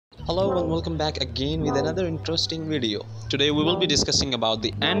Hello and welcome back again with another interesting video. Today we will be discussing about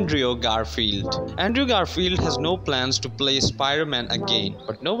the Andrew Garfield. Andrew Garfield has no plans to play Spider-Man again,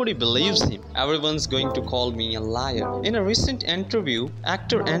 but nobody believes him. Everyone's going to call me a liar. In a recent interview,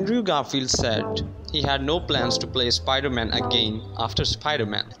 actor Andrew Garfield said he had no plans to play Spider-Man again after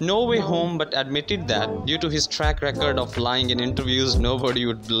Spider-Man No Way Home, but admitted that due to his track record of lying in interviews, nobody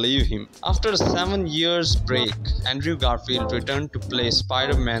would believe him. After a 7 years break, Andrew Garfield returned to play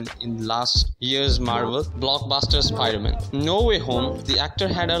Spider-Man in last year's Marvel blockbuster Spider-Man No Way Home. The actor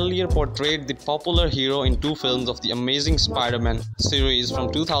had earlier portrayed the popular hero in 2 films of the Amazing Spider-Man series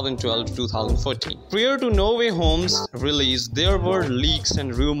from 2012 to 2014. Prior to No Way Home's release, there were leaks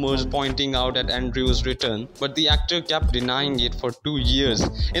and rumors pointing out at Andrew's return, but the actor kept denying it for 2 years.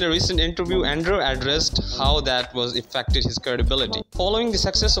 In a recent interview, Andrew addressed how that was affected his credibility. Following the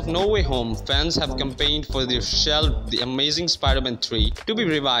success of No Way Home, fans have campaigned for the shelved The Amazing Spider-Man 3 to be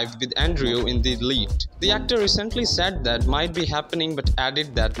revived with Andrew in the lead. The actor recently said that might be happening, but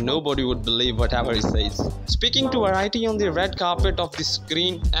added that nobody would believe whatever he says. Speaking to Variety on the red carpet of the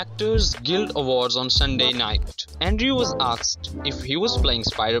Screen Actors Guild Awards on Sunday night, Andrew was asked if he was playing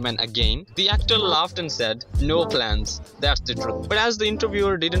Spider-Man again. The actor laughed and said, "No plans, that's the truth." But as the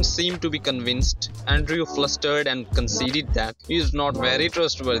interviewer didn't seem to be convinced, Andrew flustered and conceded that he is not very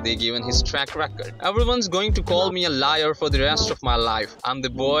trustworthy given his track record. "Everyone's going to call me a liar for the rest of my life. I'm the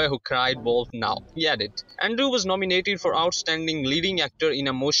boy who cried wolf now," he added. Andrew was nominated for Outstanding Leading Actor in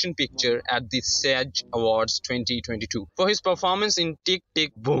a Motion Picture at the SAG Awards 2022 for his performance in Tick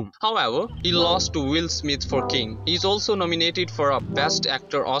Tick Boom. However, he lost to Will Smith for King. He is also nominated for a Best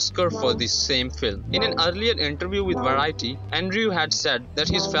Actor Oscar for the same film. In an earlier interview with Variety, Andrew had said that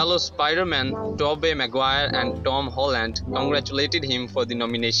his fellow Spider-Man Tobey Maguire and Tom Holland congratulated him for the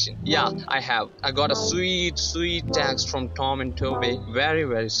nomination. "Yeah, I have. I got a sweet text from Tom and Tobey.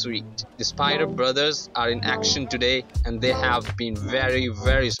 Very sweet. The Spider Brothers are in action today and they have been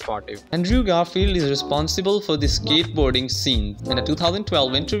very supportive." Andrew Garfield is responsible for the skateboarding scene. In a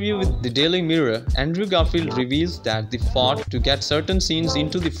 2012 interview with the Daily Mirror, Andrew Garfield reveals that they fought to get certain scenes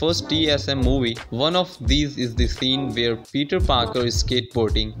into the first TSM movie. One of these is the scene where Peter Parker is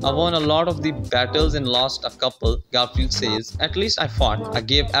skateboarding. "I won a lot of the battles and lost a couple," Garfield says. "At least I fought. I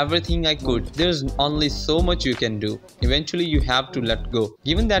gave everything I could. There's only so much you can do. Eventually you have to let go."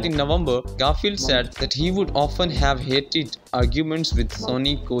 Given that in November, Garfield said that he would often have hated arguments with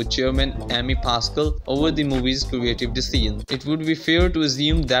Sony co-chairman Amy Pascal over the movie's creative decisions. It would be fair to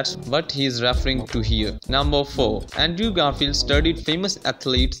assume that's what he is referring to here. Number 4. Andrew Garfield studied famous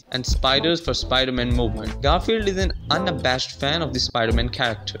athletes and spiders for Spider-Man movement. Garfield is an unabashed fan of the Spider-Man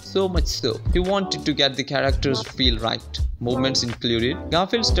character, so much so he wanted to get the character's feel right. Movements included.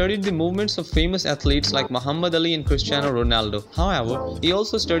 Garfield studied the movements of famous athletes like Muhammad Ali and Cristiano Ronaldo. However, he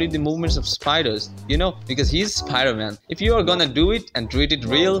also studied the movements of spiders, because he's Spider-Man. If you are gonna do it and treat it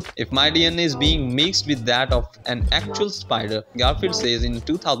real, if my DNA is being mixed with that of an actual spider, Garfield says in a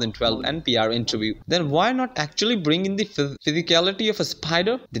 2012 NPR interview, then why not actually bring in the physicality of a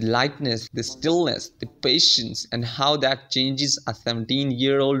spider? The lightness, the stillness, the patience, and how that changes a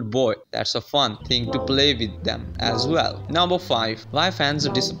 17-year-old boy. That's a fun thing to play with them as well. Number 5. Why fans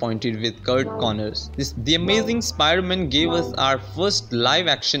are disappointed with Kurt Connors. The Amazing Spider-Man gave us our first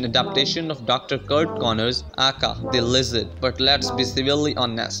live-action adaptation of Dr. Kurt Connors, aka the Lizard. But let's be severely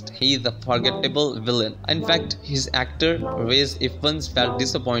honest, he is a forgettable villain. In fact, his actor Rhys Ifans felt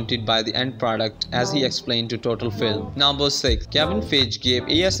disappointed by the end product, as he explained to Total Film. Number 6. Kevin Feige gave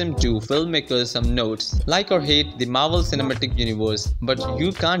ASM2 filmmakers some notes. Like or hate the Marvel Cinematic Universe, but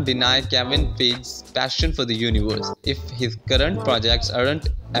you can't deny Kevin Feige's passion for the universe. If his current projects aren't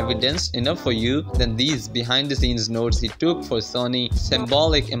evidence enough for you, then these behind-the-scenes notes he took for Sony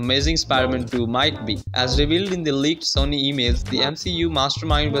symbolic Amazing Spider-Man 2 might be. As revealed in the leaked Sony emails, the MCU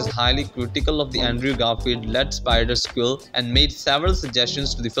mastermind was highly critical of the Andrew Garfield-led Spider-Squirrel and made several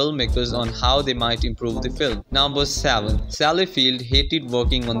suggestions to the filmmakers on how they might improve the film. Number 7. Sally Field hated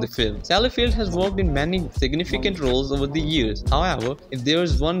working on the film. Sally Field has worked in many significant roles over the years. However, if there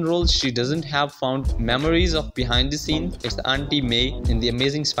is one role she doesn't have fond memories of behind the scenes, it's Auntie May in the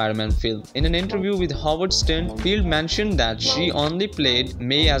Amazing Spider-Man film. In an interview with Howard Stern, Field mentioned that she only played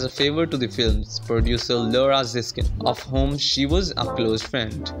May as a favor to the film's producer Laura Ziskin, of whom she was a close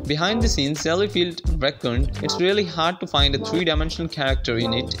friend. Behind the scenes, Sally Field reckoned it's really hard to find a 3-dimensional character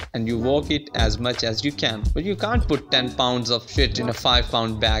in it, and you work it as much as you can, but you can't put 10 pounds of shit in a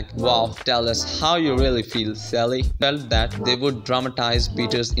 5-pound bag. Wow, tell us how you really feel, Sally. Felt that they would dramatize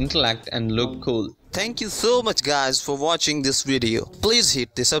Peter's intellect and look cool. Thank you so much guys for watching this video. Please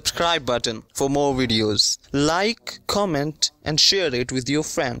hit the subscribe button for more videos. Like, comment and share it with your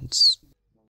friends.